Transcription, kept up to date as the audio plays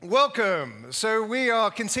Welcome. So we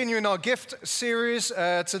are continuing our gift series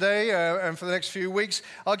today and for the next few weeks.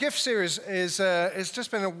 Our gift series is it's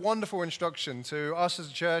just been a wonderful introduction to us as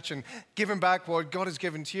a church and giving back what God has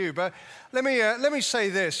given to you. But let me say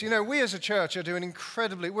this. You know, we as a church are doing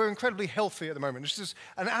we're incredibly healthy at the moment. This is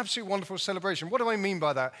an absolutely wonderful celebration. What do I mean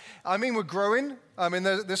by that? I mean we're growing. I mean,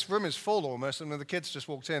 this room is full almost, and the kids just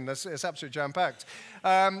walked in. It's absolutely jam-packed.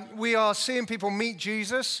 We are seeing people meet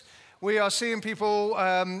Jesus. We are seeing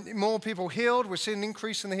more people healed. We're seeing an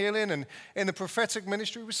increase in the healing and in the prophetic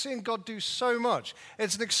ministry. We're seeing God do so much.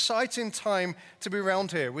 It's an exciting time to be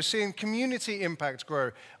around here. We're seeing community impact grow.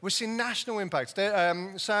 We're seeing national impact.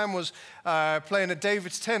 Sam was playing at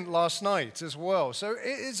David's tent last night as well. So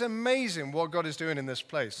it is amazing what God is doing in this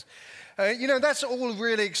place. That's all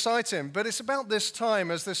really exciting. But it's about this time,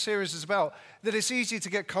 as this series is about, that it's easy to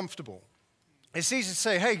get comfortable. It's easy to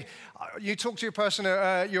say, hey, you talk to your person,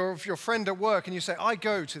 your friend at work, and you say, I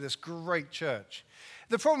go to this great church.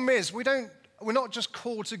 The problem is, we're not just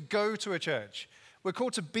called to go to a church. We're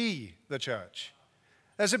called to be the church.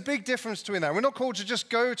 There's a big difference between that. We're not called to just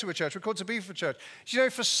go to a church. We're called to be for church. You know,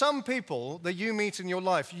 for some people that you meet in your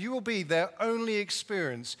life, you will be their only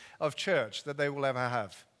experience of church that they will ever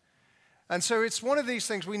have. And so it's one of these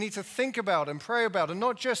things we need to think about and pray about and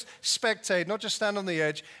not just spectate, not just stand on the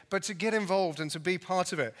edge, but to get involved and to be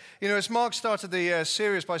part of it. You know, as Mark started the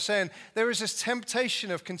series by saying, there is this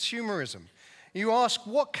temptation of consumerism. You ask,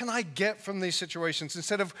 what can I get from these situations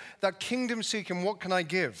instead of that kingdom seeking, what can I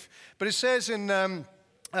give? But it says in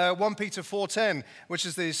 1 Peter 4:10, which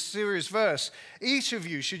is the series verse, each of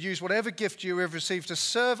you should use whatever gift you have received to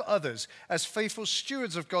serve others as faithful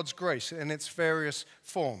stewards of God's grace in its various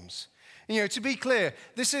forms. You know, to be clear,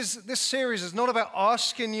 this series is not about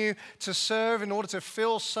asking you to serve in order to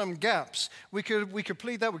fill some gaps. We could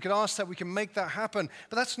plead that, we could ask that, we can make that happen.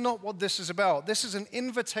 But that's not what this is about. This is an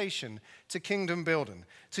invitation to kingdom building,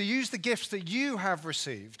 to use the gifts that you have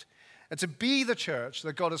received and to be the church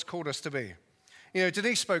that God has called us to be. You know,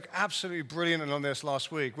 Denise spoke absolutely brilliantly on this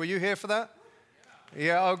last week. Were you here for that?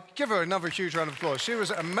 Yeah, I'll give her another huge round of applause. She was,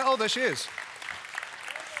 there she is.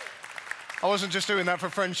 I wasn't just doing that for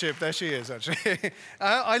friendship. There she is, actually.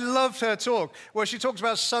 I loved her talk, where she talked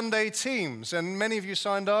about Sunday teams, and many of you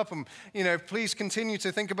signed up, and, you know, please continue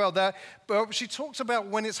to think about that. But she talked about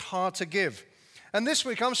when it's hard to give. And this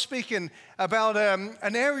week, I'm speaking about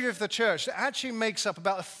an area of the church that actually makes up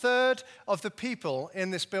about a third of the people in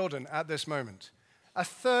this building at this moment. A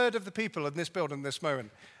third of the people in this building at this moment.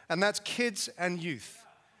 And that's kids and youth.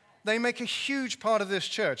 They make a huge part of this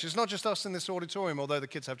church. It's not just us in this auditorium, although the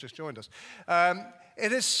kids have just joined us.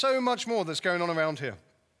 It is so much more that's going on around here.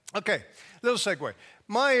 Okay, little segue.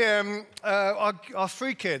 Our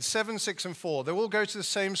three kids, 7, 6, and 4, they all go to the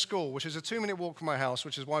same school, which is a 2-minute walk from my house,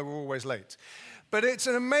 which is why we're always late. But it's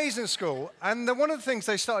an amazing school, and one of the things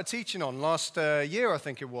they started teaching on last year, I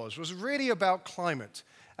think it was really about climate.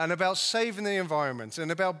 And about saving the environment, and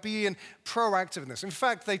about being proactive in this. In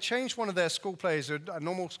fact, they changed one of their school plays, a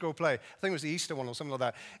normal school play, I think it was the Easter one or something like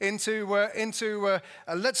that, into a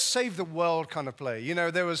let's save the world kind of play. You know,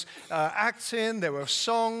 there was acting, there were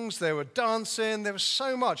songs, there were dancing, there was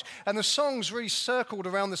so much. And the songs really circled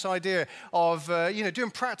around this idea of, doing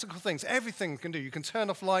practical things. Everything you can do. You can turn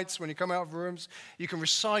off lights when you come out of rooms. You can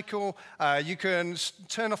recycle. You can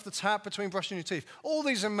turn off the tap between brushing your teeth. All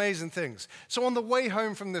these amazing things. So on the way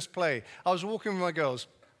home from this play, I was walking with my girls,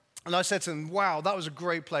 and I said to them, wow, that was a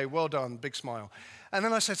great play, well done, big smile. And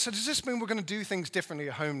then I said, so does this mean we're going to do things differently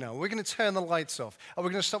at home now? We're going to turn the lights off? Are we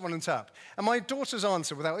going to stop running tap? And my daughter's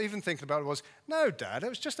answer, without even thinking about it, was, no, Dad, it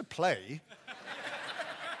was just a play.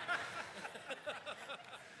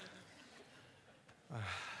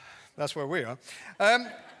 That's where we are.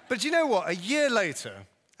 But you know what? A year later,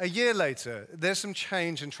 there's some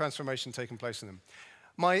change and transformation taking place in them.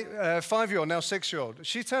 My 5-year-old, now 6-year-old,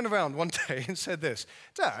 she turned around one day and said this,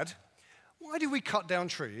 Dad, why do we cut down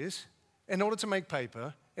trees in order to make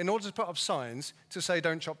paper, in order to put up signs to say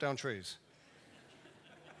don't chop down trees?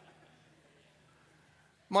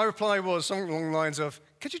 My reply was something along the lines of,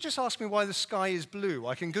 could you just ask me why the sky is blue?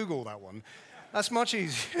 I can Google that one. That's much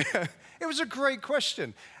easier. It was a great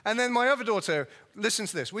question. And then my other daughter, listen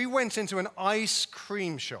to this, we went into an ice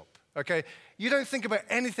cream shop. Okay, you don't think about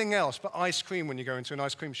anything else but ice cream when you go into an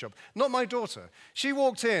ice cream shop. Not my daughter. She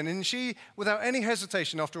walked in and she, without any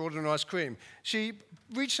hesitation after ordering ice cream, she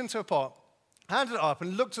reached into a pot, handed it up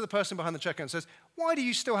and looked to the person behind the checkout and says, why do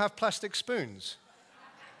you still have plastic spoons?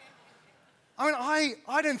 I mean,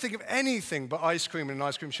 I don't think of anything but ice cream in an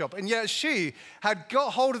ice cream shop. And yet she had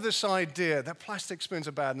got hold of this idea that plastic spoons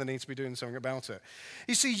are bad and they need to be doing something about it.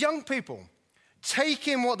 You see, young people take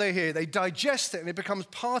in what they hear, they digest it, and it becomes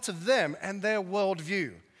part of them and their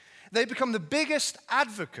worldview. They become the biggest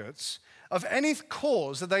advocates of any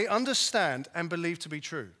cause that they understand and believe to be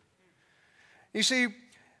true. You see,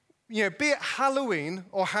 be it Halloween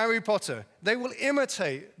or Harry Potter, they will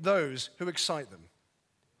imitate those who excite them.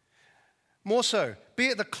 More so, be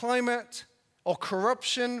it the climate or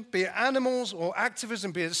corruption, be it animals or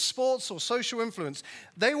activism, be it sports or social influence,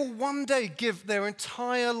 they will one day give their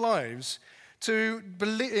entire lives to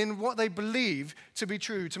believe in what they believe to be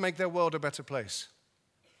true to make their world a better place.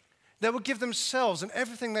 They will give themselves and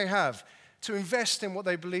everything they have to invest in what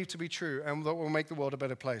they believe to be true and that will make the world a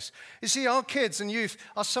better place. You see, our kids and youth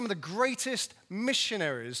are some of the greatest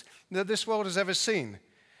missionaries that this world has ever seen.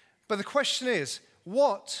 But the question is,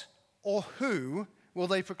 what or who will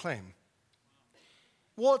they proclaim?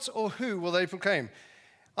 What or who will they proclaim?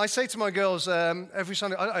 I say to my girls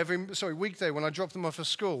every weekday when I drop them off at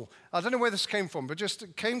school, I don't know where this came from, but just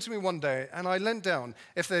it came to me one day, and I leant down,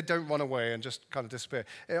 if they don't run away and just kind of disappear.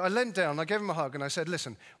 I leant down, I gave them a hug, and I said,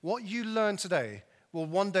 listen, what you learn today will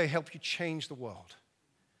one day help you change the world.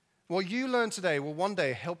 What you learn today will one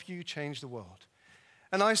day help you change the world.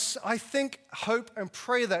 And I think, hope, and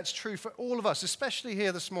pray that's true for all of us, especially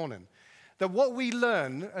here this morning, that what we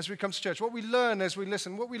learn as we come to church, what we learn as we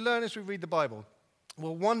listen, what we learn as we read the Bible,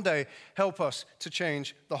 will one day help us to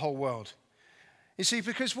change the whole world. You see,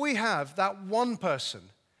 because we have that one person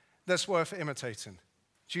that's worth imitating,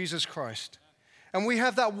 Jesus Christ. And we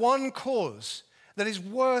have that one cause that is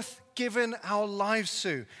worth giving our lives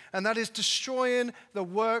to, and that is destroying the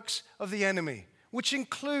works of the enemy, which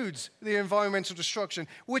includes the environmental destruction,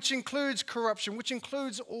 which includes corruption, which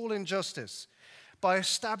includes all injustice, by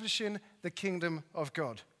establishing the kingdom of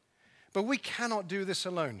God. But we cannot do this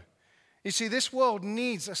alone. You see, this world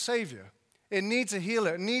needs a Savior. It needs a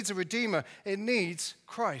healer. It needs a Redeemer. It needs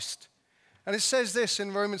Christ. And it says this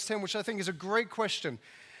in Romans 10, which I think is a great question.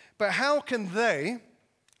 But how can they,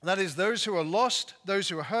 that is those who are lost, those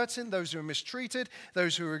who are hurting, those who are mistreated,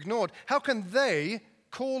 those who are ignored, how can they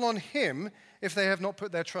call on Him if they have not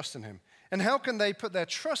put their trust in Him? And how can they put their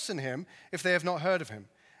trust in Him if they have not heard of Him?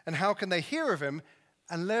 And how can they hear of Him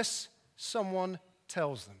unless someone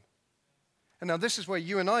tells them? And now this is where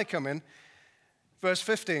you and I come in. Verse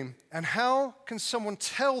 15, and how can someone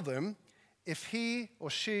tell them if he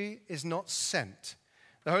or she is not sent?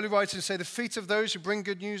 The Holy Writers say the feet of those who bring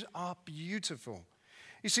good news are beautiful.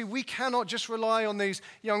 You see, we cannot just rely on these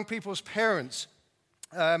young people's parents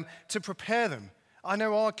to prepare them. I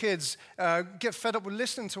know our kids get fed up with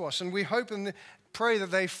listening to us, and we hope and pray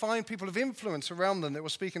that they find people of influence around them that will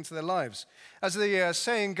speak into their lives. As the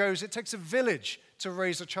saying goes, it takes a village to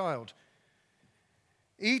raise a child.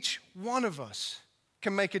 Each one of us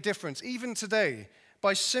can make a difference, even today,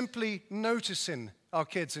 by simply noticing our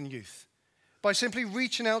kids and youth, by simply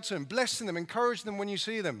reaching out to them, blessing them, encouraging them when you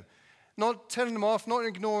see them, not telling them off, not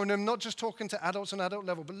ignoring them, not just talking to adults on adult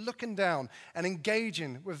level, but looking down and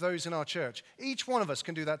engaging with those in our church. Each one of us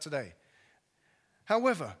can do that today.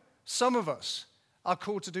 However, some of us are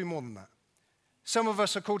called to do more than that. Some of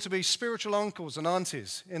us are called to be spiritual uncles and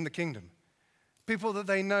aunties in the kingdom. People that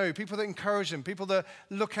they know, people that encourage them, people that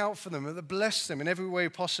look out for them, that bless them in every way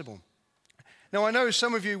possible. Now, I know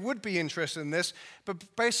some of you would be interested in this, but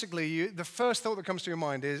basically, the first thought that comes to your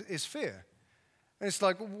mind is fear. And it's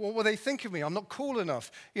like, what will they think of me? I'm not cool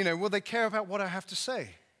enough. Will they care about what I have to say?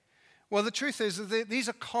 Well, the truth is that these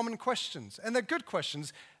are common questions, and they're good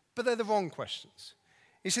questions, but they're the wrong questions.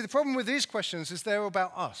 You see, the problem with these questions is they're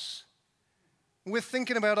about us. We're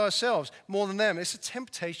thinking about ourselves more than them. It's a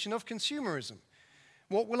temptation of consumerism.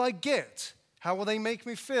 What will I get? How will they make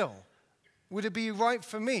me feel? Would it be right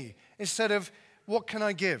for me? Instead of, what can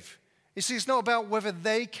I give? You see, it's not about whether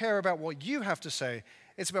they care about what you have to say.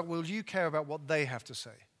 It's about, will you care about what they have to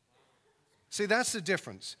say? See, that's the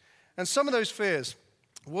difference. And some of those fears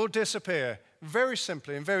will disappear very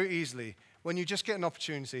simply and very easily when you just get an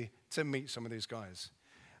opportunity to meet some of these guys.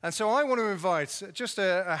 And so I want to invite just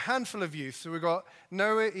a handful of youth. So we've got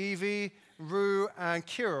Noah, Evie, Rue, and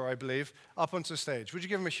Kira, I believe, up onto the stage. Would you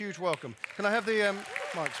give them a huge welcome? Can I have the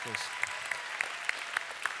mics, please?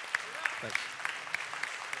 Thanks.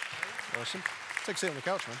 Awesome. Take a seat on the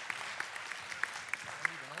couch, man.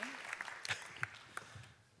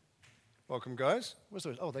 Welcome, guys. Where's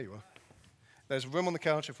the... Oh, there you are. There's room on the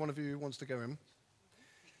couch if one of you wants to go in.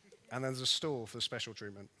 And there's a stall for the special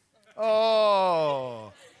treatment.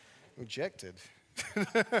 Oh, rejected.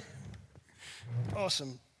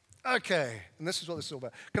 Awesome. Okay, and this is what this is all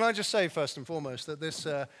about. Can I just say first and foremost that this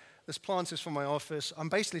plant is from my office. I'm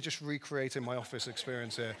basically just recreating my office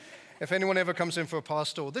experience here. If anyone ever comes in for a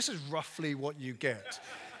pastoral, this is roughly what you get.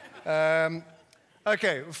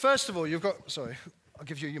 Okay, well, first of all, sorry, I'll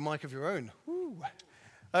give you your mic of your own. Woo.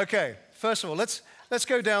 Okay, first of all, let's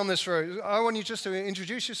go down this road. I want you just to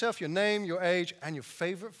introduce yourself, your name, your age, and your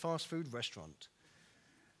favorite fast food restaurant.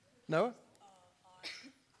 Noah? Hi,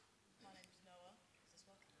 my name's Noah. Is this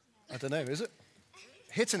working? I don't know, is it?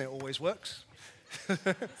 Hitting it always works.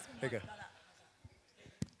 There you go.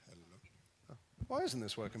 Oh, why isn't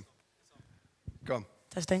this working? Go on.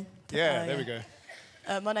 Testing. Yeah, there we go.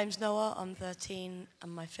 My name's Noah. I'm 13,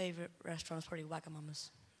 and my favourite restaurant is probably Wagamama's.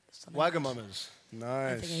 Wagamama's.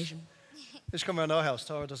 Nice. Anything Asian. They should come around our house.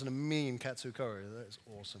 Tara does a mean katsu curry. That is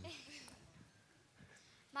awesome.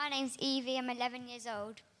 My name's Evie. I'm 11 years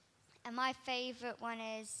old. And my favourite one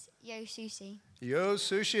is Yo Sushi. Yo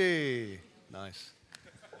Sushi. Nice.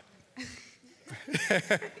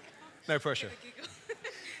 No pressure.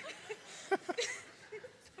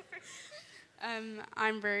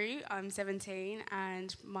 I'm Rue, I'm 17,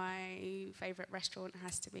 and my favourite restaurant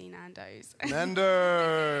has to be Nando's.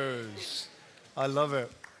 Nando's. I love it.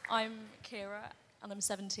 I'm Kira, and I'm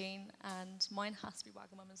 17, and mine has to be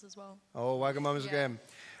Wagamama's as well. Oh, Wagamama's again.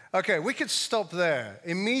 Okay, we could stop there.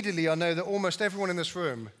 Immediately, I know that almost everyone in this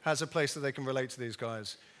room has a place that they can relate to these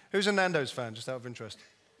guys. Who's a Nando's fan, just out of interest?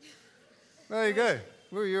 There you go.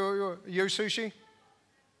 You're Yo Sushi?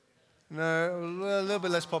 No, a little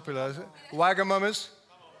bit less popular. Wagamama's?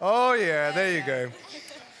 Oh, yeah, there you go.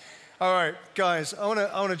 All right, guys, I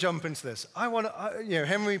want to jump into this.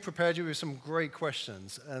 Henry prepared you with some great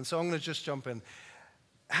questions, and so I'm going to just jump in.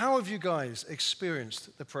 How have you guys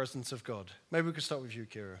experienced the presence of God? Maybe we could start with you,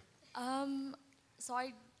 Kira. So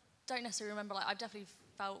I don't necessarily remember. I've definitely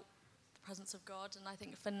felt the presence of God, and I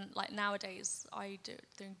think for nowadays I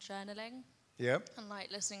doing journaling. Yeah. And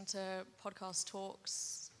listening to podcast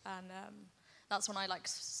talks, and that's when I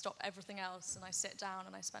stop everything else and I sit down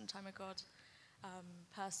and I spend time with God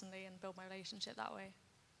personally and build my relationship that way.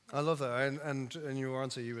 I love that. And in your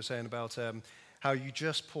answer, you were saying about how you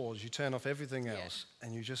just pause, you turn off everything else,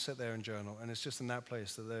 and you just sit there and journal. And it's just in that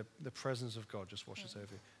place that the presence of God just washes over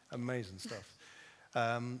you. Amazing stuff.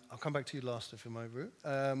 I'll come back to you last if you might, Rue.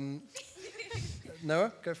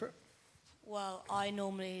 Noah, go for it. Well, I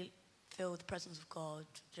normally feel the presence of God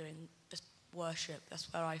during just worship.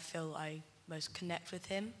 That's where I feel I most connect with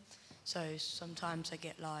Him. So sometimes I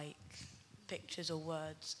get pictures or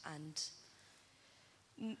words, and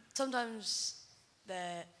sometimes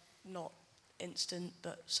they're not instant,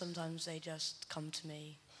 but sometimes they just come to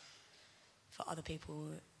me. For other people,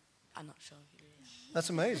 I'm not sure. That's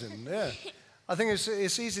amazing, yeah. I think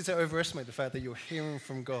it's easy to overestimate the fact that you're hearing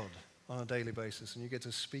from God on a daily basis, and you get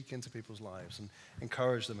to speak into people's lives and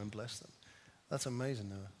encourage them and bless them. That's amazing,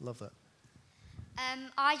 Noah. Love that.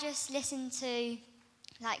 I just listen to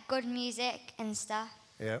good music and stuff.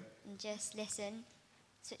 Yeah. And just listen,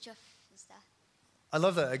 switch off and stuff. I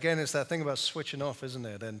love that. Again, it's that thing about switching off, isn't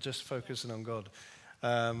it? And just focusing on God.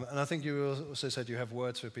 And I think you also said you have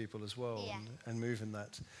words for people as well, yeah. and move in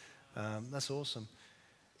that. That's awesome.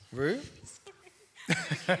 Rue?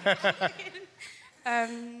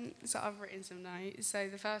 So I've written some notes. So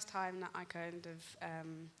the first time that I kind of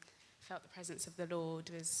felt the presence of the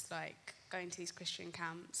Lord was going to these Christian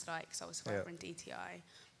camps, so I was forever in DTI.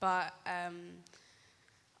 But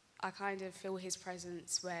I kind of feel His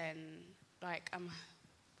presence when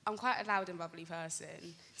I'm quite a loud and bubbly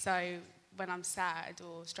person. So when I'm sad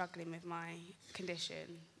or struggling with my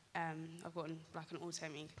condition, I've got an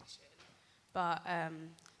autoimmune condition. But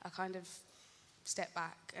I kind of step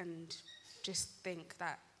back and just think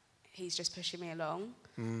that He's just pushing me along,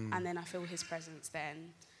 and then I feel His presence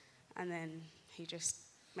then, and then He just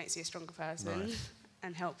makes me a stronger person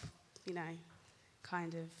and help,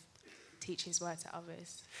 kind of teach His word to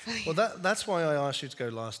others. Well, that's why I asked you to go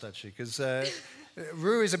last, actually, because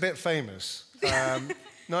Rue is a bit famous.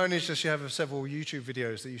 Not only does she have several YouTube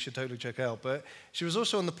videos that you should totally check out, but she was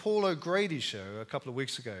also on the Paul O'Grady show a couple of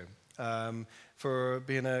weeks ago for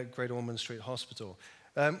being at Great Ormond Street Hospital.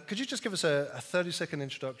 Could you just give us a 30-second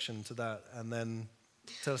introduction to that, and then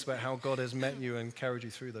tell us about how God has met you and carried you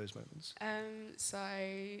through those moments? So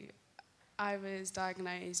I was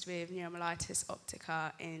diagnosed with neuromyelitis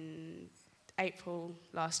optica in April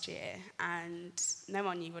last year, and no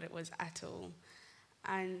one knew what it was at all.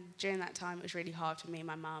 And during that time, it was really hard for me and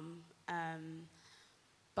my mum.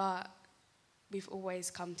 But we've always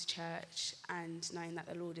come to church and knowing that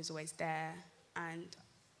the Lord is always there. And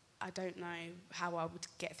I don't know how I would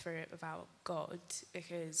get through it without God,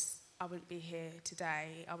 because I wouldn't be here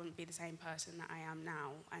today. I wouldn't be the same person that I am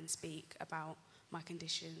now and speak about my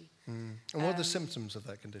condition. And what are the symptoms of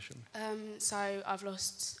that condition? So I've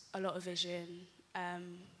lost a lot of vision. I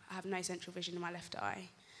have no central vision in my left eye.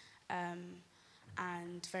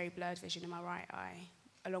 and very blurred vision in my right eye,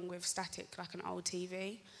 along with static like an old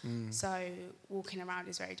TV. So walking around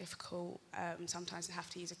is very difficult. Sometimes I have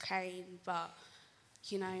to use a cane, but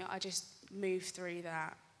you know, I just move through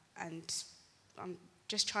that, and I'm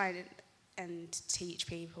just trying and teach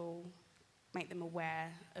people, make them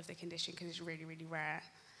aware of the condition because it's really, really rare,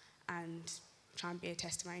 and try and be a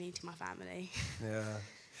testimony to my family. Yeah.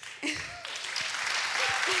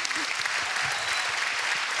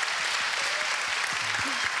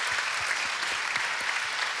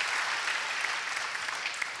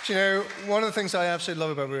 Do you know, one of the things I absolutely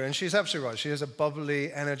love about Rue, and she's absolutely right, she is a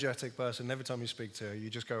bubbly, energetic person. Every time you speak to her, you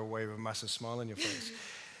just go away with a massive smile on your face.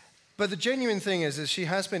 But the genuine thing is she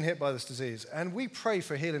has been hit by this disease, and we pray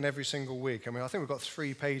for healing every single week. I mean, I think we've got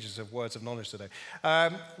 3 pages of words of knowledge today.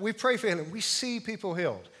 We pray for healing. We see people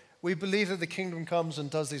healed. We believe that the kingdom comes and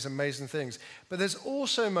does these amazing things. But there's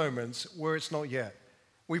also moments where it's not yet.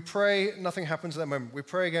 We pray, nothing happens at that moment. We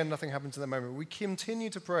pray again, nothing happens at that moment. We continue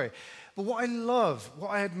to pray. But what I love, what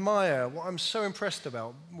I admire, what I'm so impressed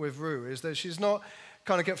about with Rue is that she's not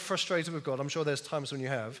kind of get frustrated with God. I'm sure there's times when you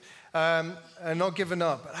have. And not given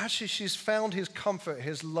up. But actually, she's found his comfort,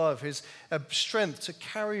 his love, his strength to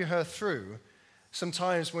carry her through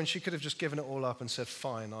sometimes when she could have just given it all up and said,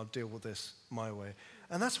 fine, I'll deal with this my way.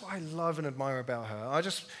 And that's what I love and admire about her.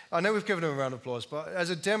 I know we've given her a round of applause, but as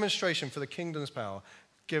a demonstration for the kingdom's power,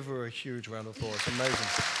 give her a huge round of applause. Amazing.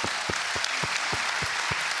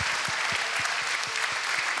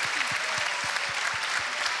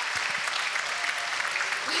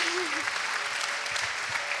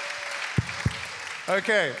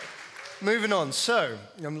 Okay, moving on. So,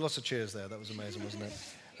 lots of cheers there. That was amazing, wasn't it?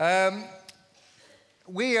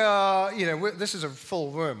 We are, this is a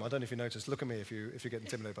full room. I don't know if you noticed. Look at me if you get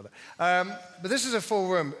intimidated by that. But this is a full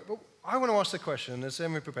room. I want to ask the question, as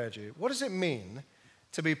Emily prepared you, what does it mean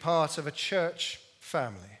to be part of a church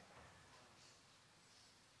family?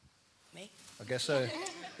 Me? I guess so.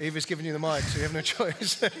 Eva's giving you the mic, so you have no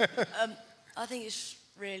choice. I think it's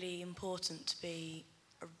really important to be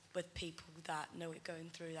with people that know what you're going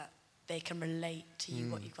through, that they can relate to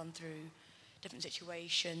you, what you've gone through, different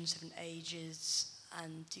situations, different ages,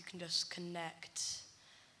 and you can just connect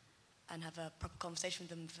and have a proper conversation with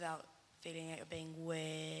them without feeling like you're being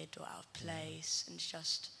weird or out of place. And it's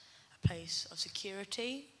just a place of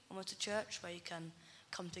security, almost a church, where you can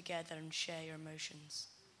come together and share your emotions.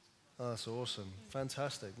 Oh, that's awesome.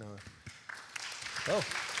 Fantastic, Noah. Oh.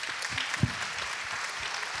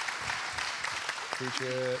 Preach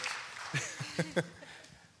it.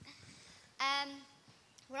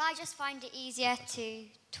 Well, I just find it easier to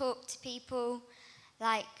talk to people,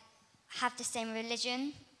 like, have the same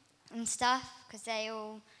religion and stuff, because they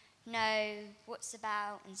all know what's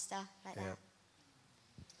about and stuff like that.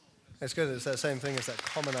 It's good. It's that same thing. It's that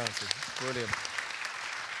commonality. Brilliant.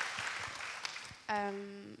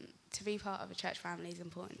 To be part of a church family is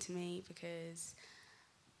important to me because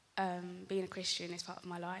being a Christian is part of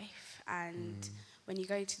my life, and when you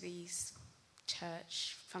go to these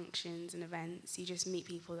church functions and events, you just meet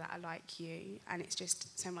people that are like you, and it's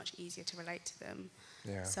just so much easier to relate to them.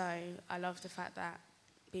 Yeah. So I love the fact that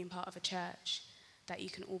being part of a church, that you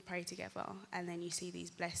can all pray together, and then you see these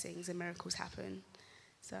blessings and miracles happen.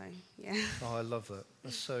 So, yeah. Oh, I love that.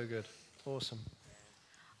 That's so good. Awesome.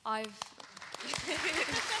 I've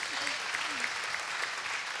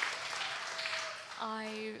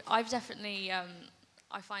definitely,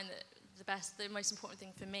 I find that the most important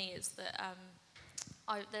thing for me is that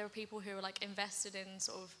there are people who are like invested in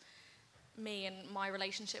sort of me and my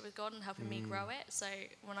relationship with God and helping me grow it. So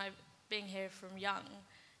when being here from young,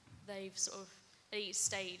 they've sort of, at each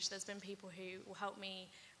stage, there's been people who will help me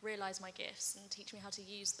realize my gifts and teach me how to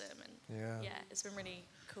use them. And yeah, it's been really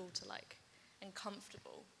cool to and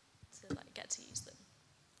comfortable to get to use them.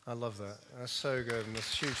 I love that. That's so good, and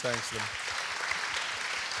it's a huge thanks to them.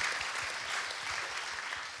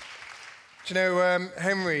 Do you know,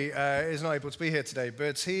 Henry is not able to be here today,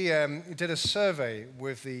 but he did a survey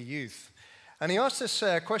with the youth. And he asked this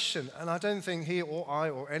question, and I don't think he or I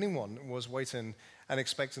or anyone was waiting and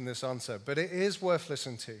expecting this answer, but it is worth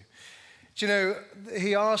listening to. Do you know,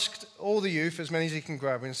 he asked all the youth, as many as he can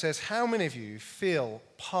grab, and says, how many of you feel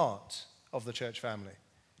part of the church family?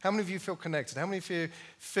 How many of you feel connected? How many of you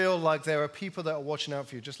feel like there are people that are watching out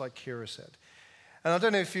for you, just like Kira said? And I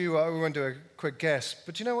don't know if we won't do a quick guess,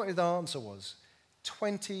 but do you know what the answer was?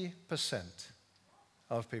 20%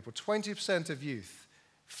 of people, 20% of youth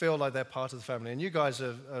feel like they're part of the family. And you guys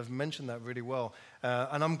have mentioned that really well,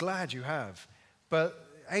 and I'm glad you have. But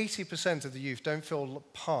 80% of the youth don't feel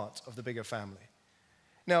part of the bigger family.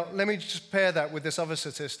 Now, let me just pair that with this other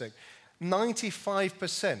statistic.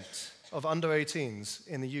 95% of under 18s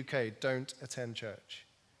in the UK don't attend church.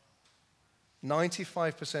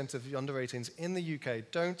 95% of under 18s in the UK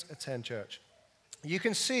don't attend church. You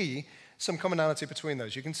can see some commonality between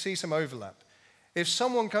those. You can see some overlap. If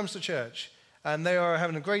someone comes to church and they are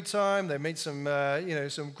having a great time, they meet some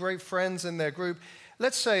great friends in their group.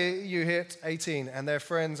 Let's say you hit 18 and their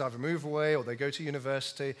friends either move away or they go to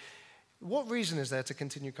university. What reason is there to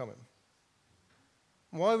continue coming?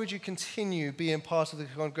 Why would you continue being part of the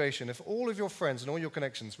congregation if all of your friends and all your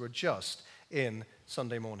connections were just in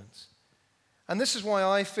Sunday mornings? And this is why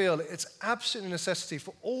I feel it's absolutely a necessity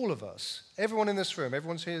for all of us, everyone in this room,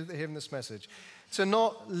 everyone's hearing this message, to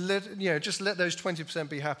not just let those 20%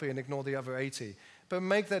 be happy and ignore the other 80, but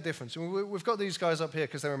make that difference. And we've got these guys up here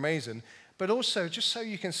because they're amazing, but also just so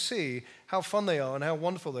you can see how fun they are and how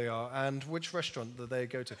wonderful they are and which restaurant that they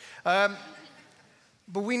go to.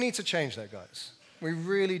 But we need to change that, guys. We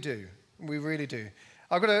really do. We really do.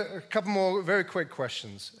 I've got a couple more very quick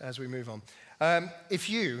questions as we move on.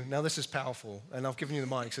 Now this is powerful, and I've given you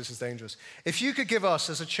the mic, so this is dangerous. If you could give us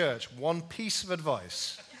as a church one piece of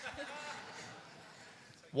advice,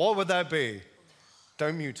 what would that be?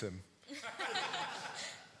 Don't mute him.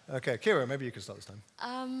 Okay, Kira, maybe you can start this time.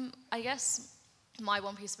 I guess my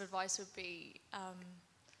one piece of advice would be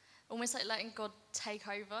almost like letting God take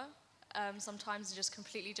over. Sometimes and just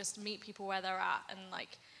completely just meet people where they're at, and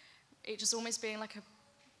like it just almost being like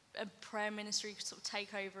a prayer ministry sort of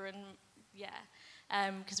takeover, and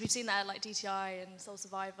because we've seen that at like DTI and Soul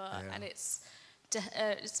Survivor, and it's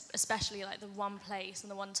especially like the one place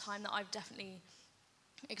and the one time that I've definitely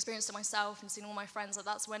experienced it myself and seen all my friends, like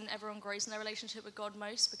that's when everyone grows in their relationship with God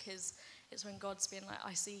most, because it's when God's being like,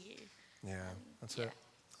 I see you. Yeah, that's it.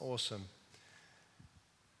 Awesome.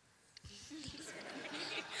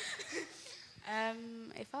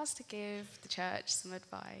 If I was to give the church some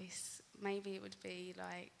advice, maybe it would be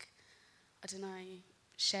like, I don't know,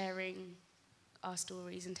 sharing our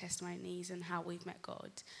stories and testimonies and how we've met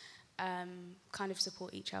God. Kind of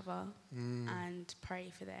support each other and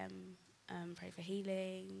pray for them, pray for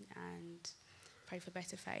healing and pray for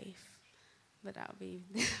better faith. But that would be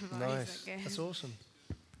the advice, Nice. I guess. That's awesome.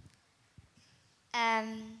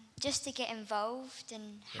 Just to get involved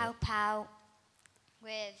and help out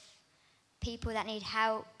with people that need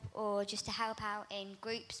help, or just to help out in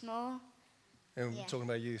groups more. And talking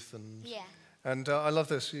about youth and... Yeah. And I love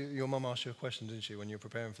this. Your mum asked you a question, didn't she, when you were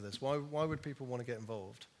preparing for this? Why would people want to get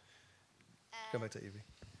involved? Go back to Evie.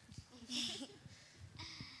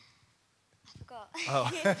 I forgot. Oh.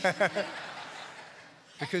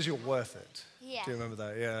 Because you're worth it. Yeah. Do you remember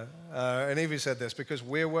that? Yeah. And Evie said this, because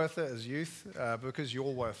we're worth it as youth, because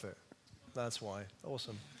you're worth it. That's why.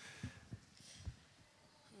 Awesome.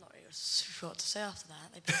 I'm not really sure what to say after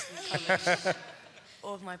that. They basically covered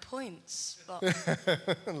all of my points. But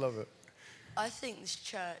I love it. I think this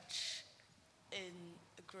church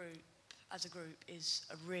as a group, is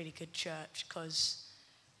a really good church because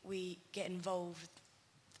we get involved with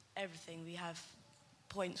everything. We have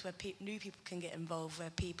points where new people can get involved, where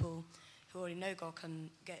people who already know God can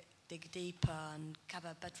dig deeper and have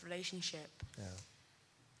a better relationship. Yeah.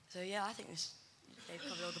 So I think they've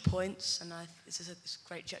covered all the points, and it's a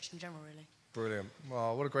great church in general, really. Brilliant.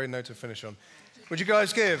 Wow, what a great note to finish on. Would you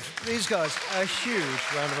guys give these guys a huge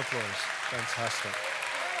round of applause? Fantastic.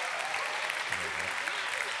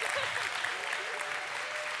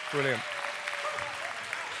 Brilliant.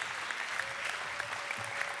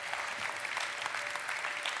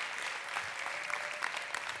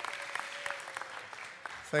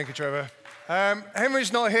 Thank you, Trevor.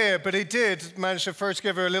 Henry's not here, but he did manage to throw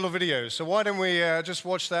together a little video. So why don't we just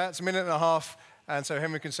watch that? It's a minute and a half, and so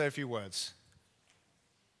Henry can say a few words.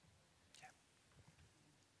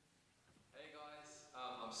 Hey guys,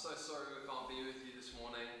 I'm so sorry we can't be with you this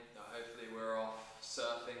morning. Hopefully we're off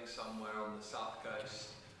surfing somewhere on the south coast.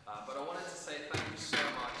 But I wanted to say thank you so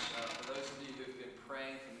much for those of you who've been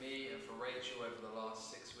praying for me and for Rachel over the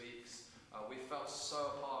last 6 weeks. We felt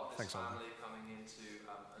so part of this family coming into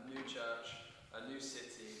a new church, a new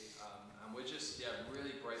city, and we're just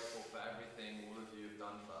really grateful for everything all of you have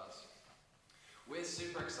done for us. We're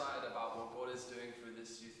super excited about what God is doing through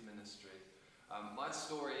this youth ministry. My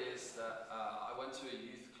story is that I went to a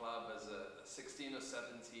youth club as a 16 or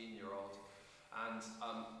 17-year-old, and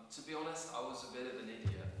to be honest, I was a bit of an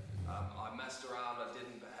idiot. I messed around, I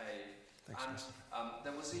didn't behave. Thanks, and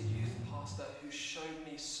there was a youth pastor who showed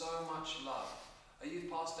me so much love. A youth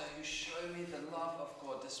pastor who showed me the love of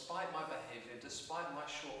God despite my behavior, despite my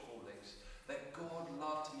shortfallings, that God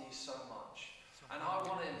loved me so much. And I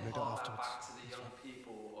want to impart that back to the young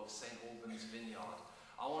people of St. Albans Vineyard.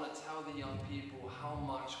 I want to tell the young people how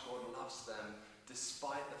much God loves them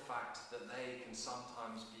despite the fact that they can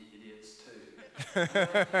sometimes be idiots too. And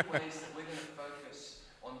there are a few ways that we're going to focus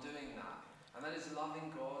on doing that. And that is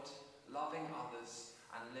loving God, loving others,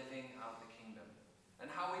 and living out the kingdom.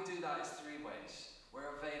 And how we do that is three ways.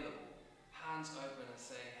 We're available, hands open and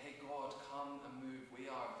saying, hey God, come and move.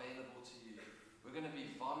 We are available to you. We're going to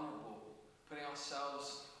be vulnerable, putting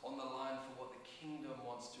ourselves on the line for what the kingdom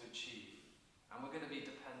wants to achieve. And we're going to be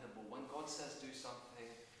dependable. When God says do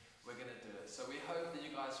something, we're going to do it. So we hope that you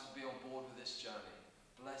guys will be on board with this journey.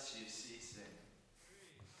 Bless you. See you soon.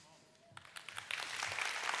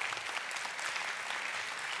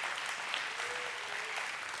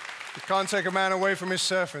 You can't take a man away from his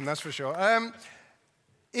surfing, that's for sure.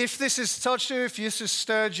 If this has touched you, if this has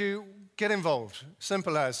stirred you, get involved.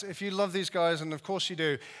 Simple as. If you love these guys, and of course you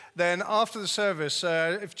do, then after the service,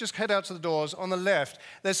 if just head out to the doors on the left,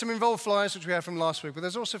 there's some involved flyers which we have from last week, but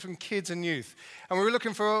there's also from kids and youth. And we were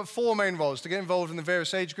looking for 4 main roles to get involved in the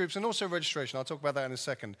various age groups and also registration. I'll talk about that in a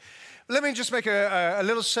second. But let me just make a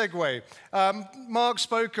little segue. Mark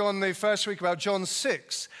spoke on the first week about John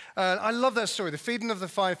 6. I love that story, the feeding of the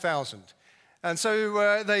 5,000. And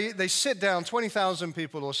so they sit down, 20,000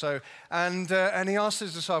 people or so, and he asks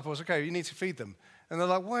his disciples, okay, you need to feed them. And they're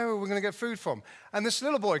like, where are we going to get food from? And this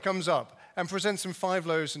little boy comes up and presents him 5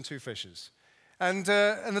 loaves and 2 fishes. And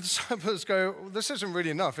the disciples go, well, this isn't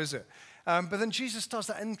really enough, is it? But then Jesus does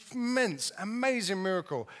that immense, amazing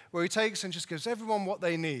miracle where he takes and just gives everyone what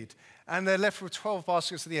they need. And they're left with 12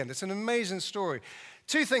 baskets at the end. It's an amazing story.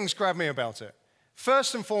 2 things grab me about it.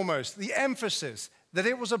 First and foremost, the emphasis that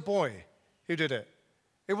it was a boy who did it.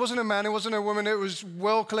 It wasn't a man, it wasn't a woman, it was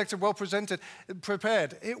well collected, well presented,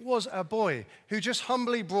 prepared. It was a boy who just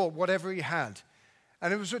humbly brought whatever he had.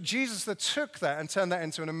 And it was Jesus that took that and turned that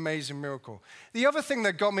into an amazing miracle. The other thing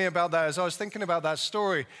that got me about that as I was thinking about that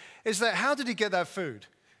story is that how did he get that food?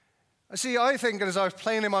 See, I think, as I was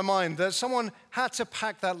playing in my mind, that someone had to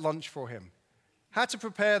pack that lunch for him, had to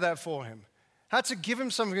prepare that for him. Had to give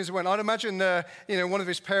him something as he went. I'd imagine, one of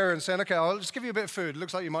his parents saying, okay, I'll just give you a bit of food. It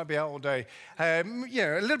looks like you might be out all day. A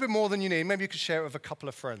little bit more than you need. Maybe you could share it with a couple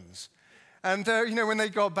of friends. And, when they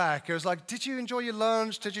got back, it was like, did you enjoy your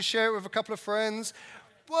lunch? Did you share it with a couple of friends?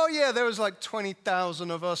 Well, yeah, there was like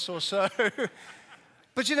 20,000 of us or so.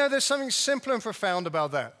 But, there's something simple and profound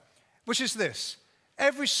about that, which is this.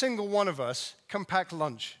 Every single one of us can pack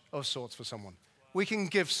lunch of sorts for someone. We can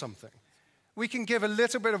give something. We can give a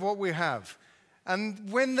little bit of what we have.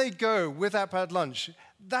 And when they go with that packed lunch,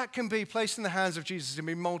 that can be placed in the hands of Jesus and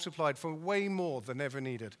be multiplied for way more than ever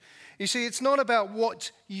needed. You see, it's not about what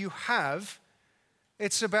you have,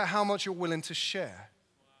 it's about how much you're willing to share.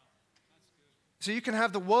 So you can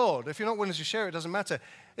have the world. If you're not willing to share, it doesn't matter.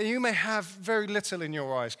 And you may have very little in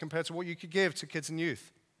your eyes compared to what you could give to kids and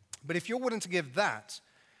youth. But if you're willing to give that,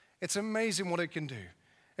 it's amazing what it can do.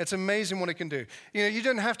 It's amazing what it can do. You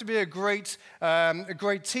don't have to be a great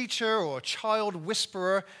teacher or a child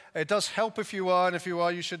whisperer. It does help if you are, and if you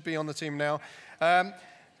are, you should be on the team now.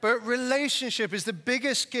 But relationship is the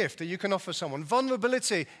biggest gift that you can offer someone.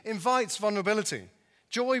 Vulnerability invites vulnerability.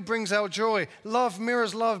 Joy brings out joy. Love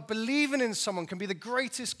mirrors love. Believing in someone can be the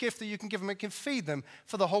greatest gift that you can give them. It can feed them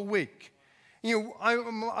for the whole week.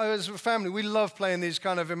 As a family, we love playing these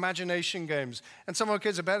kind of imagination games. And some of our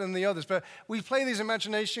kids are better than the others. But we play these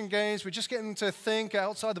imagination games. We just get them to think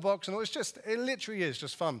outside the box. And it literally is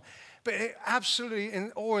just fun. But it absolutely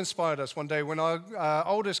awe-inspired us one day when our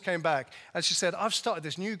oldest came back. And she said, I've started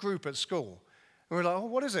this new group at school. And we're like, oh,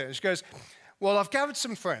 what is it? And she goes, well, I've gathered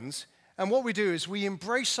some friends. And what we do is we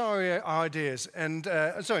embrace our ideas. And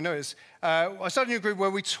I started a new group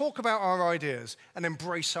where we talk about our ideas and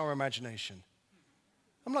embrace our imagination.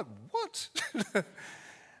 I'm like, what?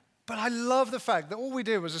 But I love the fact that all we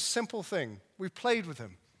did was a simple thing. We played with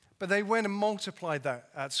them. But they went and multiplied that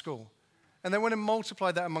at school. And they went and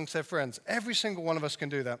multiplied that amongst their friends. Every single one of us can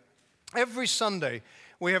do that. Every Sunday,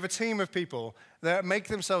 we have a team of people that make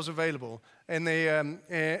themselves available in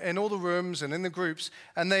all the rooms and in the groups,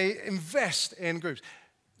 and they invest in groups.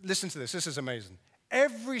 Listen to this. This is amazing.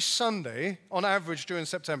 Every Sunday, on average during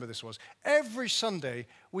September this was, every Sunday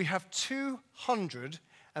we have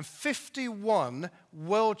 251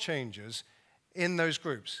 world changers in those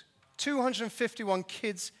groups. 251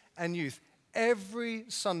 kids and youth every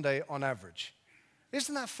Sunday on average.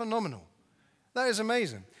 Isn't that phenomenal? That is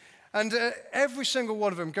amazing. And every single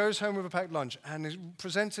one of them goes home with a packed lunch and is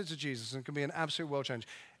presented to Jesus and can be an absolute world change.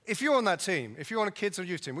 If you're on that team, if you're on a kids or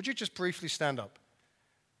youth team, would you just briefly stand up?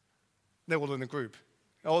 They're all in the group.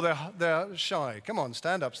 Oh, they're shy. Come on,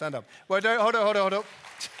 stand up, stand up. Well, hold up.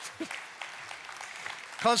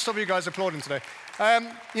 Can't stop you guys applauding today.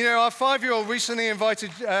 Our 5-year-old recently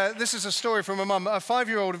invited, this is a story from a mum, a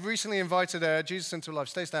 5-year-old recently invited Jesus into life.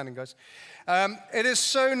 Stay standing, guys. It is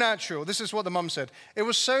so natural. This is what the mum said. It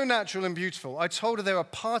was so natural and beautiful. I told her there are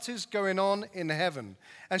parties going on in heaven,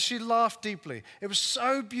 and she laughed deeply. It was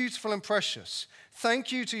so beautiful and precious.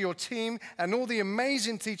 Thank you to your team and all the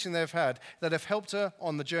amazing teaching they've had that have helped her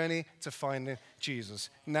on the journey to finding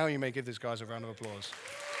Jesus. Now you may give these guys a round of applause.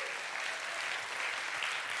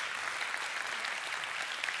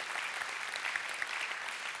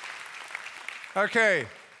 Okay,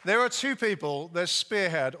 there are 2 people that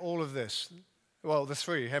spearhead all of this. Well, there's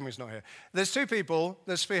 3. Henry's not here. There's 2 people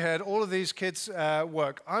that spearhead all of these kids'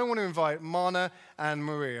 work. I want to invite Mana and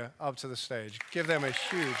Maria up to the stage. Give them a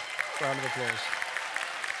huge round of applause.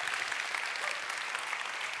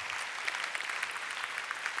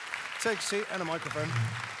 Take a seat and a microphone.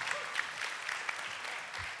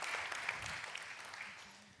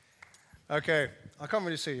 Okay, I can't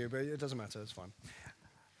really see you, but it doesn't matter, it's fine.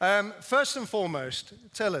 First and foremost,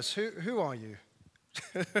 tell us, who are you?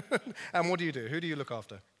 And what do you do? Who do you look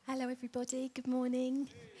after? Hello, everybody. Good morning.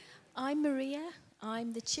 I'm Maria.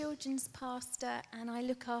 I'm the children's pastor, and I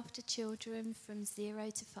look after children from 0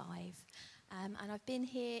 to 5. And I've been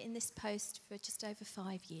here in this post for just over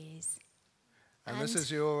 5 years. And this is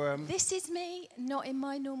your... This is me, not in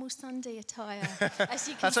my normal Sunday attire, as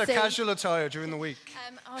you can That's see. a casual attire during the week.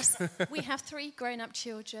 We have 3 grown-up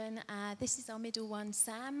children. This is our middle one,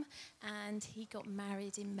 Sam, and he got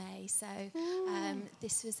married in May. So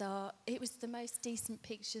it was the most decent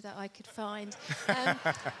picture that I could find.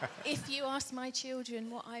 If you ask my children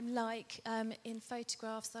what I'm like in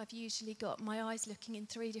photographs, I've usually got my eyes looking in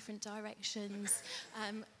 3 different directions.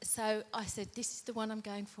 So I said, this is the one I'm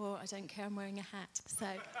going for. I don't care, I'm wearing a hat. So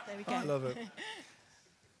there we go. I love it.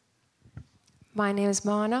 My name is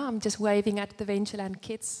Mana. I'm just waving at the Ventureland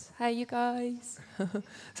kids. Hey, you guys.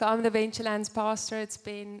 So I'm the Ventureland's pastor. It's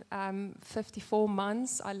been 54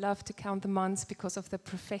 months. I love to count the months because of the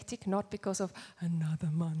prophetic, not because of another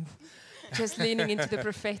month. Just leaning into the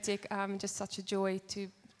prophetic. Just such a joy to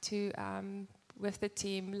with the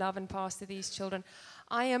team, love and pastor these children.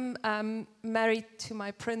 I am married to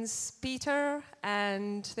my Prince Peter,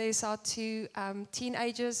 and there's our 2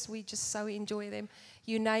 teenagers. We just so enjoy them.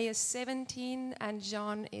 Yunai is 17 and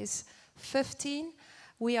John is 15.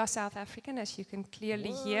 We are South African, as you can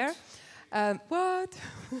clearly hear. What?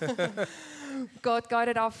 God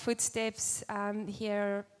guided our footsteps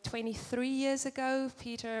here 23 years ago.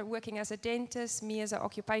 Peter working as a dentist, me as an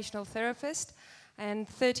occupational therapist. And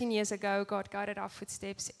 13 years ago, God guided our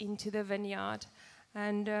footsteps into the vineyard.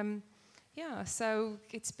 And so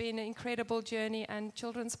it's been an incredible journey, and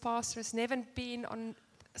children's pastor has never been on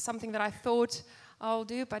something that I thought I'll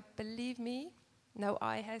do, but believe me, no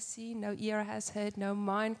eye has seen, no ear has heard, no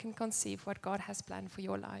mind can conceive what God has planned for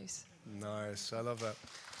your lives. Nice, I love that.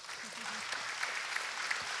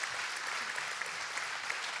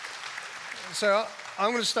 So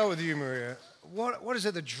I'm going to start with you, Maria. What is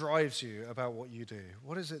it that drives you about what you do?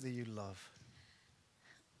 What is it that you love?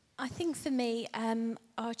 I think for me,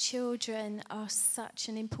 our children are such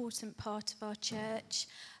an important part of our church.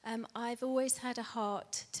 I've always had a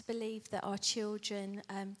heart to believe that our children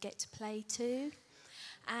get to play too.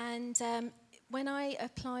 And when I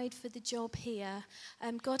applied for the job here,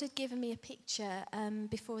 God had given me a picture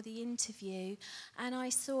before the interview, and I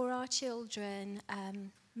saw our children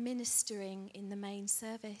ministering in the main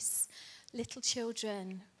service. Little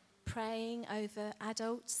children praying over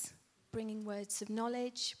adults, bringing words of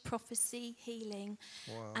knowledge, prophecy, healing.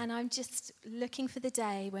 Wow. And I'm just looking for the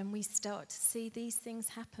day when we start to see these things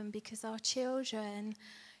happen, because our children,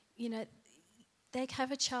 they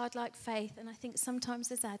have a childlike faith, and I think sometimes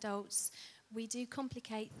as adults we do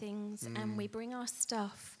complicate things and we bring our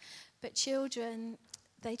stuff, but children,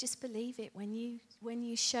 they just believe it. When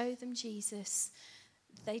you show them Jesus,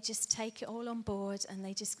 they just take it all on board and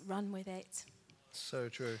they just run with it. So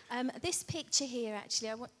true. This picture here,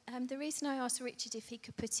 actually, the reason I asked Richard if he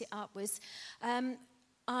could put it up was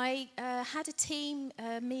I had a team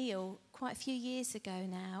meal quite a few years ago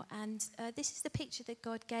now, and this is the picture that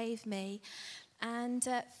God gave me. And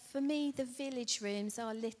for me, the village rooms,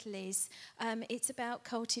 our littlies, it's about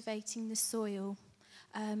cultivating the soil.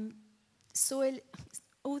 Soil.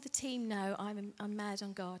 All the team know I'm mad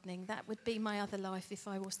on gardening. That would be my other life if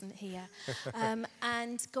I wasn't here.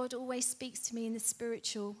 And God always speaks to me in the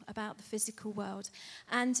spiritual about the physical world.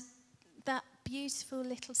 And that beautiful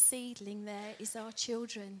little seedling there is our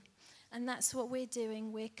children. And that's what we're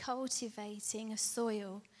doing. We're cultivating a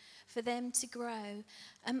soil for them to grow.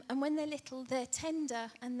 And when they're little, they're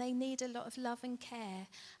tender and they need a lot of love and care.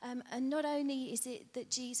 And not only is it that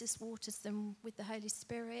Jesus waters them with the Holy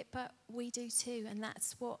Spirit, but we do too. And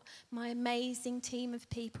that's what my amazing team of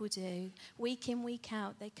people do. Week in, week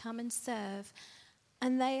out, they come and serve.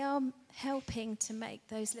 And they are helping to make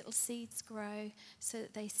those little seeds grow so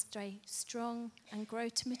that they stay strong and grow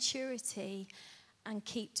to maturity and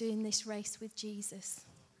keep doing this race with Jesus.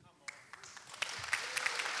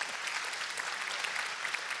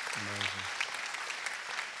 Amazing.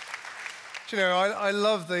 Do you know, I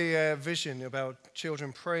love the vision about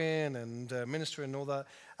children praying and ministering and all that.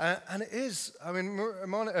 And it is, I mean,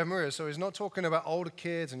 Maria, is not talking about older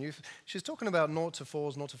kids and youth. She's talking about 0 to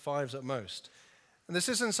 4s, 0 to 5s at most. And this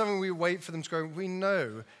isn't something we wait for them to grow. We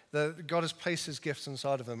know that God has placed his gifts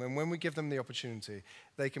inside of them. And when we give them the opportunity,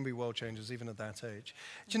 they can be world changers even at that age.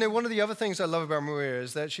 Do you know, one of the other things I love about Maria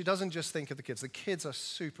is that she doesn't just think of the kids. The kids are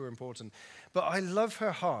super important. But I love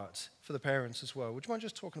her heart for the parents as well. Would you mind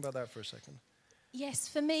just talking about that for a second? Yes,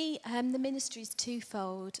 for me, the ministry is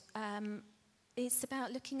twofold. It's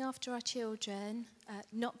about looking after our children,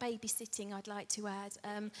 not babysitting, I'd like to add.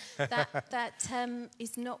 That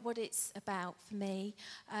is not what it's about for me.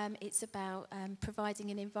 It's about providing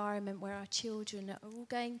an environment where our children are all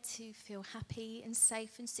going to feel happy and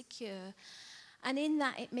safe and secure. And in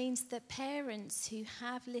that, it means that parents who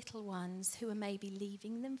have little ones who are maybe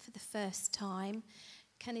leaving them for the first time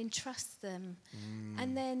can entrust them.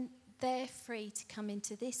 And then they're free to come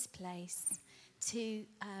into this place to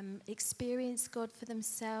experience God for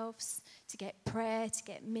themselves, to get prayer, to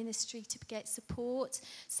get ministry, to get support.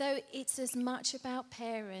 So it's as much about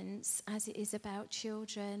parents as it is about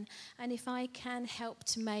children. And if I can help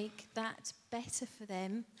to make that better for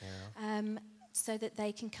them, so that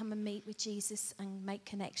they can come and meet with Jesus and make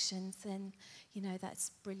connections, then, you know, that's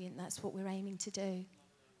brilliant. That's what we're aiming to do.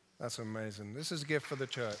 That's amazing. This is a gift for the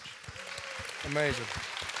church. Amazing.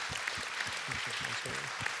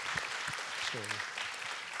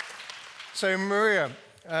 So, Maria,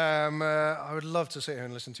 I would love to sit here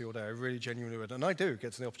and listen to you all day. I really genuinely would. And I do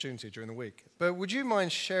get the opportunity during the week. But would you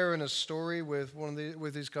mind sharing a story with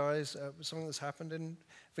with these guys, something that's happened in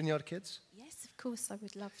Vineyard Kids? Yes, of course, I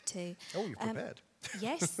would love to. Oh, you've prepared.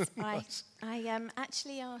 Yes, Nice. I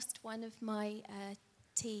actually asked one of my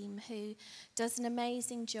team who does an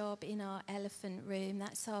amazing job in our elephant room.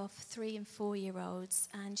 That's our 3 and 4 year olds,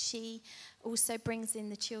 and she also brings in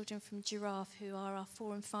the children from Giraffe, who are our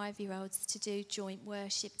 4 and 5 year olds, to do joint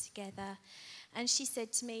worship together. And she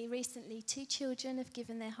said to me recently, 2 children have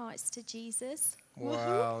given their hearts to Jesus.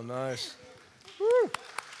 Wow, nice.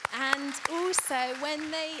 And also,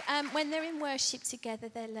 when they're in worship together,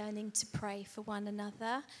 they're learning to pray for one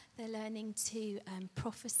another. They're learning to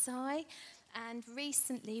prophesy. And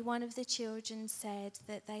recently, one of the children said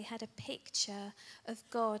that they had a picture of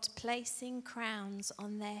God placing crowns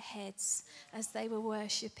on their heads as they were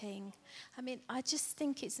worshipping. I mean, I just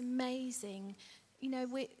think it's amazing. You know,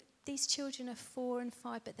 these children are 4 and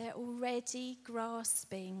 5, but they're already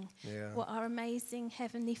grasping what our amazing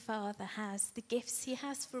Heavenly Father has, the gifts he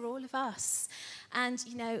has for all of us. And,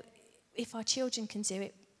 you know, if our children can do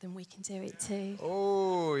it, then we can do it too.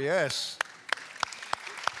 Oh, yes.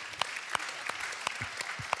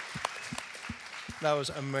 That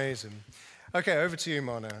was amazing. Okay, over to you,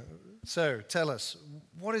 Mana. So tell us,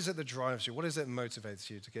 what is it that drives you? What is it that motivates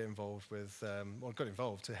you to get involved with,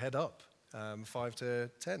 to head up 5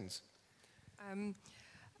 to 10s?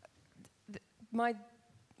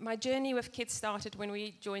 My journey with kids started when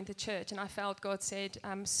we joined the church, and I felt God said,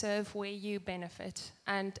 serve where you benefit.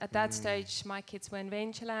 And at that stage, my kids were in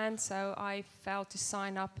Ventureland, so I felt to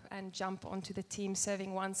sign up and jump onto the team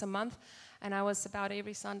serving once a month. And I was about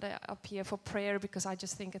every Sunday up here for prayer, because I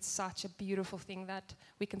just think it's such a beautiful thing that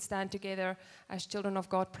we can stand together as children of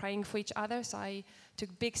God praying for each other. So I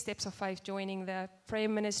took big steps of faith joining the prayer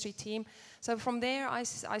ministry team. So from there I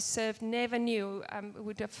served, never knew,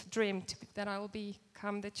 would have dreamed that I will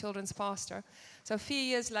become the children's pastor. So a few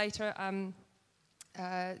years later,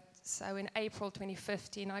 so in April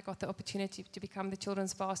 2015, I got the opportunity to become the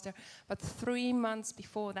children's pastor. But 3 months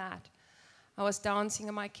before that, I was dancing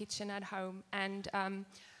in my kitchen at home, and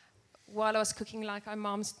while I was cooking like our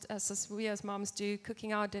moms, as we as moms do,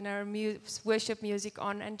 cooking our dinner, worship music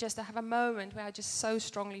on, and just to have a moment where I just so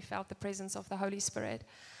strongly felt the presence of the Holy Spirit.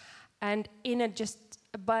 And in it, just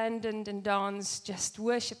abandoned and danced, just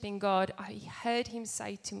worshiping God, I heard him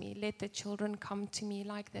say to me, let the children come to me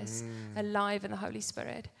like this, alive in the Holy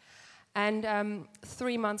Spirit. And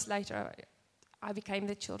 3 months later, I became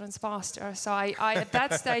the children's pastor. So I at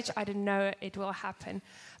that stage, I didn't know it will happen.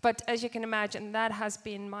 But as you can imagine, that has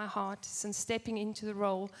been my heart since stepping into the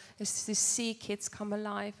role, is to see kids come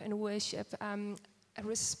alive and worship,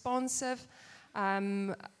 responsive,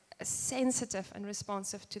 sensitive and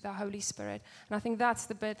responsive to the Holy Spirit. And I think that's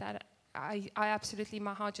the bit that I absolutely,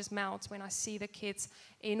 my heart just melts when I see the kids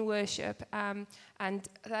in worship. And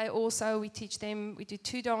they also, we teach them, we do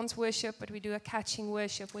 2 dance worship, but we do a catching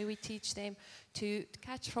worship where we teach them to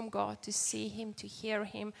catch from God, to see Him, to hear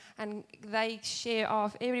Him. And they share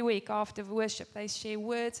every week after worship, they share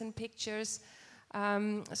words and pictures.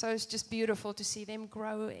 So it's just beautiful to see them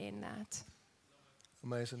grow in that.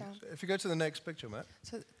 Amazing. Yeah. If you go to the next picture, Matt.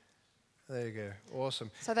 So there you go.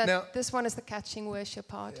 Awesome. So this one is the catching worship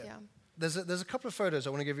part, yeah. There's a couple of photos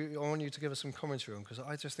I want you to give us some commentary on, because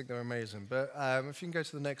I just think they're amazing. But if you can go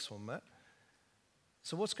to the next one, Matt.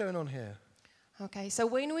 So what's going on here? Okay, so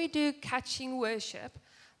when we do catching worship,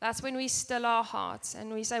 that's when we still our hearts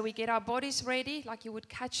and we say we get our bodies ready, like you would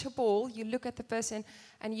catch a ball. You look at the person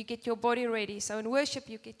and you get your body ready. So in worship,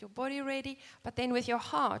 you get your body ready, but then with your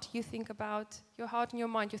heart, you think about your heart and your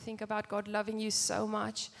mind, you think about God loving you so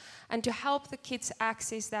much. And to help the kids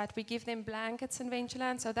access that, we give them blankets in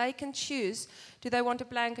Ventureland so they can choose, do they want a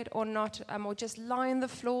blanket or not, or just lie on the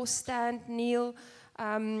floor, stand, kneel,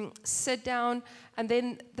 sit down, and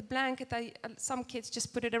then the blanket, some kids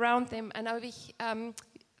just put it around them, and over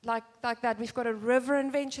like that. We've got a river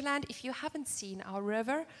in Ventureland. If you haven't seen our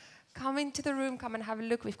river, come into the room, come and have a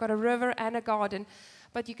look. We've got a river and a garden.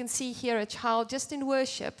 But you can see here a child just in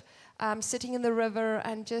worship, sitting in the river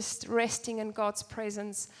and just resting in God's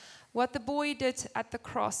presence. What the boy did at the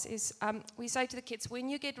cross is, we say to the kids, when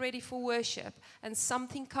you get ready for worship and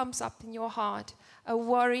something comes up in your heart, a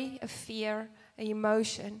worry, a fear, an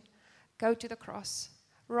emotion, go to the cross.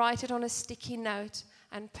 Write it on a sticky note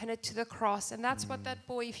and pin it to the cross. And that's what that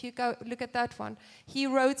boy, if you go look at that one, he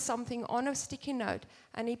wrote something on a sticky note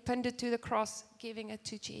and he pinned it to the cross, giving it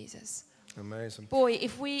to Jesus. Amazing. Boy,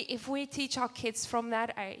 if we teach our kids from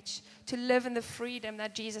that age to live in the freedom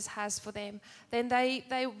that Jesus has for them, then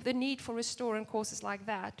the need for restoring courses like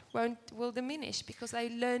that will diminish, because they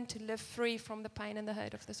learn to live free from the pain and the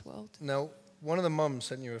hurt of this world. Now, one of the mums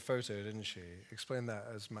sent you a photo, didn't she? Explain that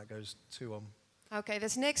as Matt goes to Okay,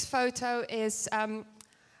 this next photo is,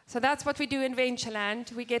 so that's what we do in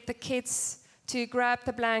Ventureland. We get the kids to grab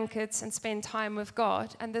the blankets and spend time with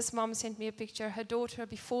God. And this mom sent me a picture. Her daughter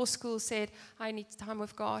before school said, I need time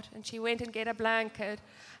with God. And she went and get a blanket,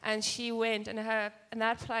 and she went in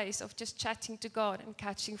that place of just chatting to God and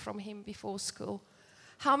catching from Him before school.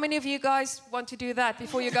 How many of you guys want to do that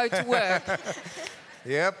before you go to work?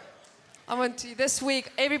 Yep. I want to, this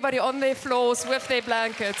week, everybody on their floors with their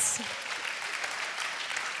blankets.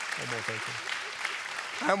 One more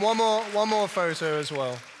photo. And one more photo as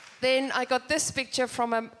well. Then I got this picture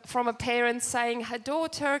from a parent saying her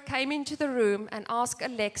daughter came into the room and asked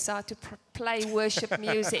Alexa to play worship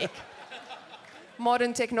music.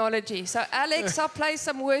 Modern technology. So Alexa plays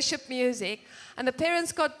some worship music, and the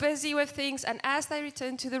parents got busy with things, and as they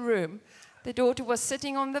returned to the room, the daughter was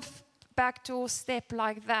sitting on the back door step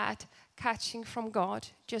like that, catching from God,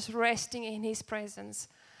 just resting in His presence.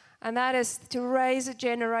 And that is to raise a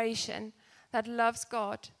generation that loves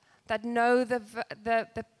God, that know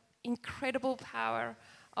the incredible power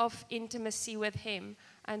of intimacy with Him,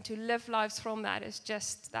 and to live lives from that is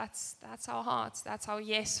just, that's our hearts, that's our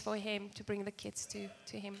yes for Him, to bring the kids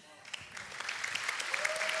to Him.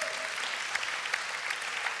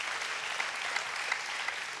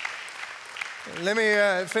 Let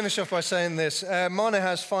me finish off by saying this. Mana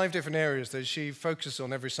has 5 different areas that she focuses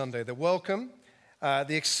on every Sunday. The welcome,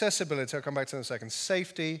 the accessibility, I'll come back to in a second,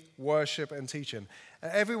 safety, worship, and teaching.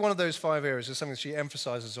 Every one of those 5 areas is something she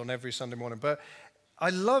emphasizes on every Sunday morning. But I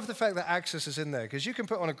love the fact that access is in there, because you can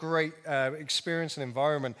put on a great experience and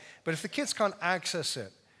environment, but if the kids can't access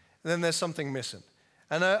it, then there's something missing.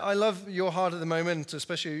 And I love your heart at the moment,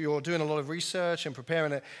 especially you're doing a lot of research and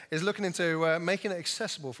preparing it, is looking into making it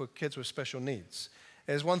accessible for kids with special needs.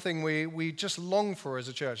 Is one thing we just long for as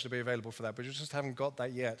a church, to be available for that, but we just haven't got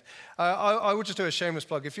that yet. I would just do a shameless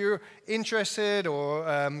plug. If you're interested or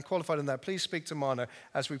qualified in that, please speak to Mana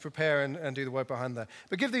as we prepare and do the work behind that.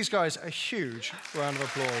 But give these guys a huge round of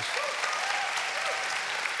applause.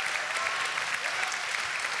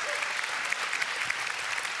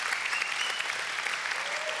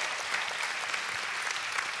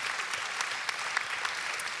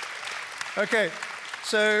 Okay.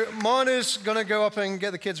 So Mana's going to go up and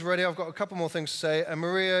get the kids ready. I've got a couple more things to say. And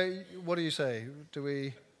Maria, what do you say? Do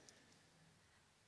we...